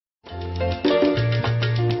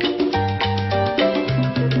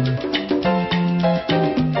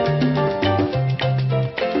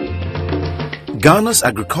Ghana's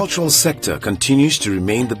agricultural sector continues to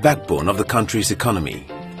remain the backbone of the country's economy.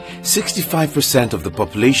 65% of the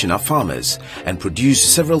population are farmers and produce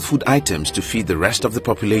several food items to feed the rest of the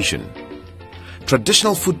population.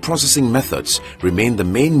 Traditional food processing methods remain the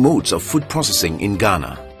main modes of food processing in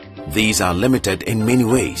Ghana. These are limited in many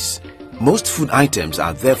ways. Most food items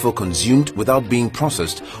are therefore consumed without being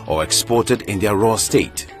processed or exported in their raw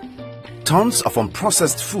state. Tons of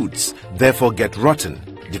unprocessed foods therefore get rotten,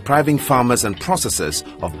 depriving farmers and processors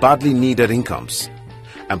of badly needed incomes.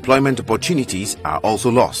 Employment opportunities are also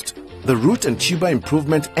lost. The Root and Tuber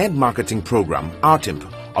Improvement and Marketing Program, RTIMP,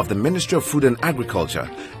 of the Ministry of Food and Agriculture,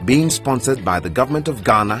 being sponsored by the Government of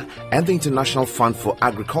Ghana and the International Fund for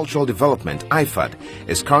Agricultural Development, IFAD,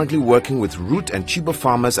 is currently working with root and tuber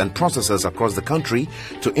farmers and processors across the country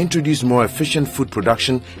to introduce more efficient food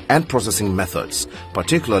production and processing methods,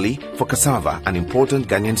 particularly for cassava, an important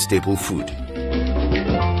Ghanaian staple food.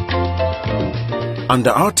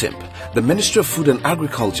 Under RTIMP, the Ministry of Food and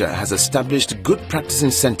Agriculture has established Good Practicing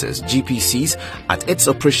Centers, GPCs, at its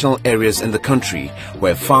operational areas in the country,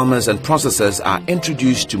 where farmers and processors are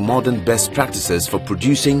introduced to modern best practices for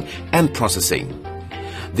producing and processing.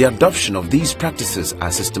 The adoption of these practices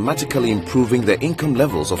are systematically improving the income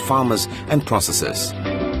levels of farmers and processors.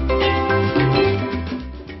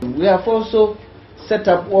 We have also set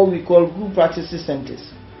up what we call Good Practices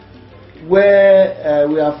Centers, where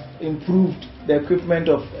we have improved the equipment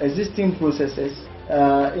of existing processes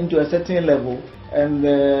into a certain level, and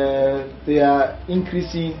they are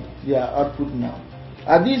increasing their output now.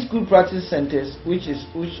 At these Good Practice Centers, which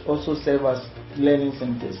also serve as learning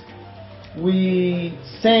centers, we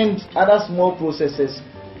send other small processors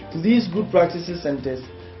to these Good Practices Centers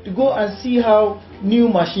to go and see how new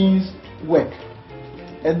machines work,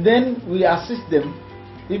 and then we assist them,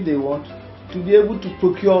 if they want, to be able to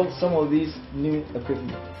procure some of these new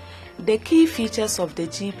equipment. The key features of the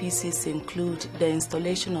GPCs include the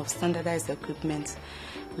installation of standardized equipment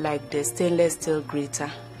like the stainless steel grater,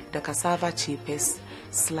 the cassava chippers,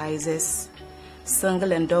 slicers,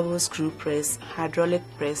 single and double screw press, hydraulic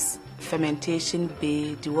press, fermentation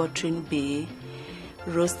bay, dewatering bay,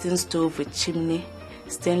 roasting stove with chimney,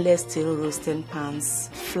 stainless steel roasting pans,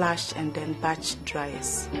 flash and then batch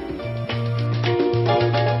dryers.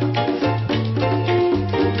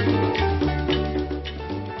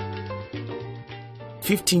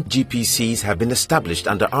 15 GPCs have been established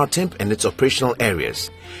under RTIMP and its operational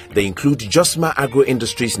areas. They include Josma Agro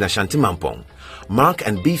Industries Nashanti Mampong, Mark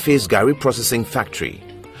and B-Phase Gari Processing Factory,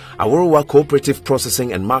 Aworowa Cooperative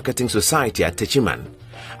Processing and Marketing Society at Techiman,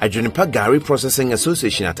 Adjunipa Gari Processing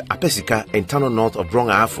Association at Apesika in Tano North of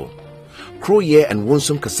Bronga Afo, Kroye and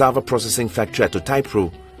Wonsum Cassava Processing Factory at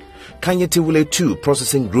Otaipro, Kanyetiwule 2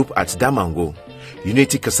 Processing Group at Damango,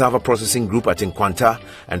 Unity Cassava Processing Group at Nkwanta,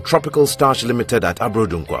 and Tropical Starch Limited at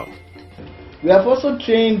Abrodunkwa. We have also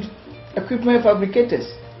trained equipment fabricators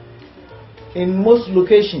in most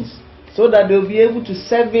locations so that they'll be able to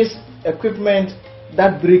service equipment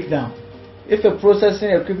that break down. If a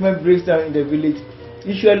processing equipment breaks down in the village,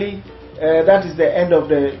 usually that is the end of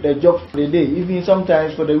the job for the day, even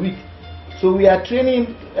sometimes for the week. So we are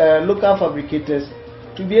training local fabricators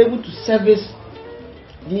to be able to service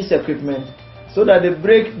these equipment so that the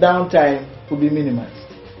breakdown time could be minimized.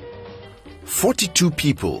 42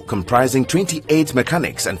 people comprising 28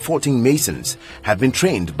 mechanics and 14 masons have been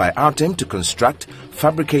trained by RTIMP to construct,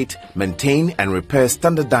 fabricate, maintain and repair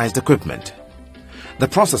standardized equipment. The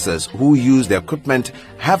processors who use the equipment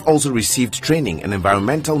have also received training in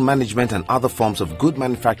environmental management and other forms of good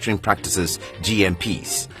manufacturing practices,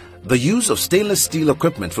 GMPs. The use of stainless steel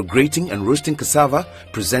equipment for grating and roasting cassava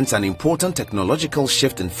presents an important technological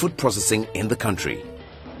shift in food processing in the country.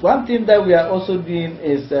 One thing that we are also doing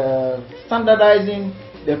is standardizing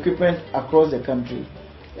the equipment across the country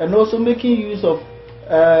and also making use of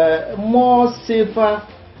more safer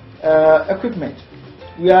equipment.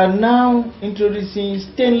 We are now introducing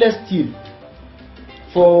stainless steel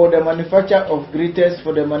for the manufacture of graters,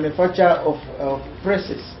 for the manufacture of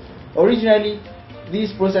presses. Originally,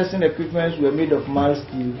 these processing equipments were made of mild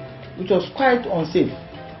steel, which was quite unsafe.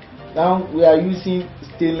 Now we are using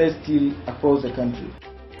stainless steel across the country.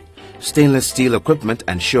 Stainless steel equipment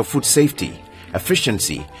ensure food safety,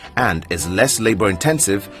 efficiency, and is less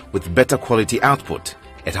labor-intensive with better quality output.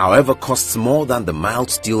 It, however, costs more than the mild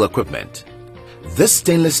steel equipment. This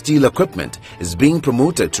stainless steel equipment is being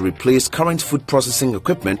promoted to replace current food processing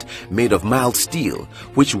equipment made of mild steel,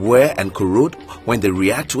 which wear and corrode when they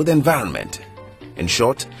react with the environment. In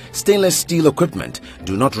short, stainless steel equipment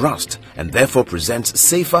do not rust and therefore presents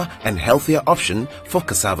safer and healthier option for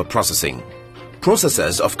cassava processing.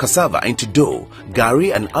 processors of cassava into dough,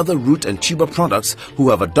 gari and other root and tuber products who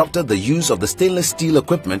have adopted the use of the stainless steel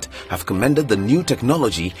equipment have commended the new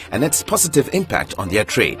technology and its positive impact on their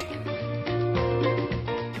trade.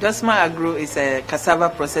 Dosma Agro is a cassava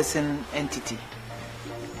processing entity.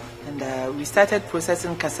 And we started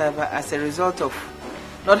processing cassava as a result of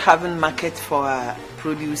not having market for our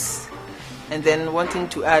produce and then wanting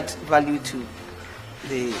to add value to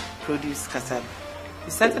the produce cassava. We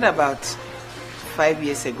started about 5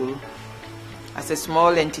 years ago as a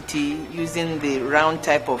small entity using the round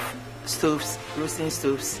type of stoves, roasting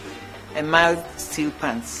stoves, and mild steel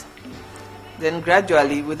pans. Then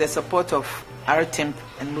gradually, with the support of RTIMP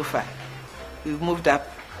and MUFA, we've moved up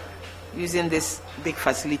using this big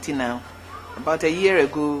facility now. About a year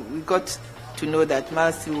ago, we got to know that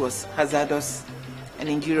mild steel was hazardous and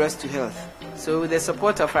injurious to health. So with the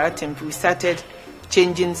support of RTIMP, we started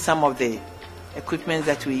changing some of the equipment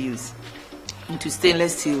that we use into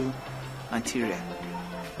stainless steel material.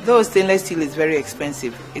 Though stainless steel is very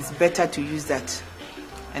expensive, it's better to use that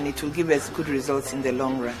and it will give us good results in the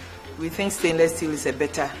long run. We think stainless steel is a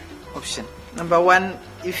better option. Number one,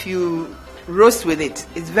 if you roast with it,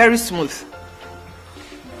 it's very smooth.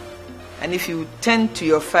 And if you tend to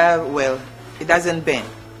your fire well, it doesn't burn.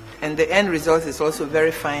 And the end result is also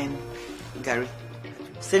very fine gari.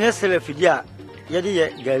 Stainless steel fidia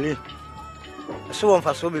yedi gari. So on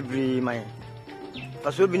faso bebre man.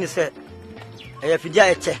 Faso bi ni se e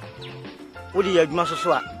fidia eche. Wodi adwuma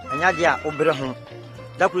so a anya de a obre ho.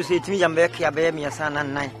 Da kru se timi yambe ka be miasa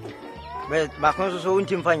nan nan. Be ba kon so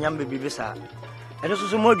untim fa nyam bebi sa. Eno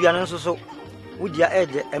so mo aduane so wodia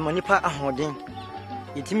ede e manipa ahoden.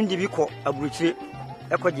 Yetimi de bi ko aburuchire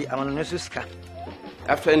ekogi amano so sika.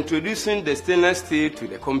 After introducing the stainless steel to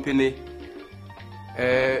the company,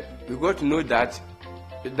 we got to know that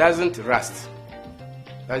it doesn't rust.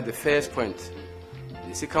 That's the first point.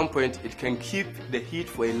 The second point, it can keep the heat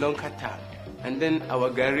for a longer time. And then our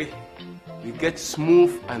gari, we get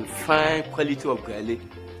smooth and fine quality of gari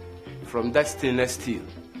from that stainless steel.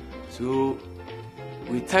 So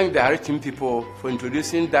we thank the RTIMP people for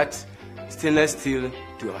introducing that stainless steel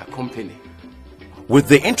to our company. With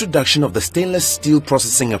the introduction of the stainless steel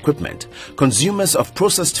processing equipment, consumers of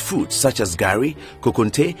processed foods such as gari,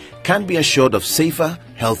 kokonte can be assured of safer,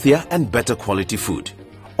 healthier and better quality food.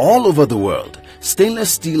 All over the world,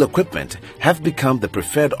 stainless steel equipment have become the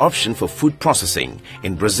preferred option for food processing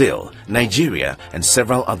in Brazil, Nigeria and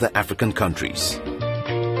several other African countries.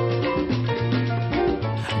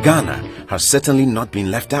 Ghana has certainly not been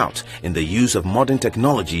left out in the use of modern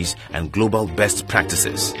technologies and global best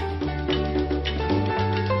practices.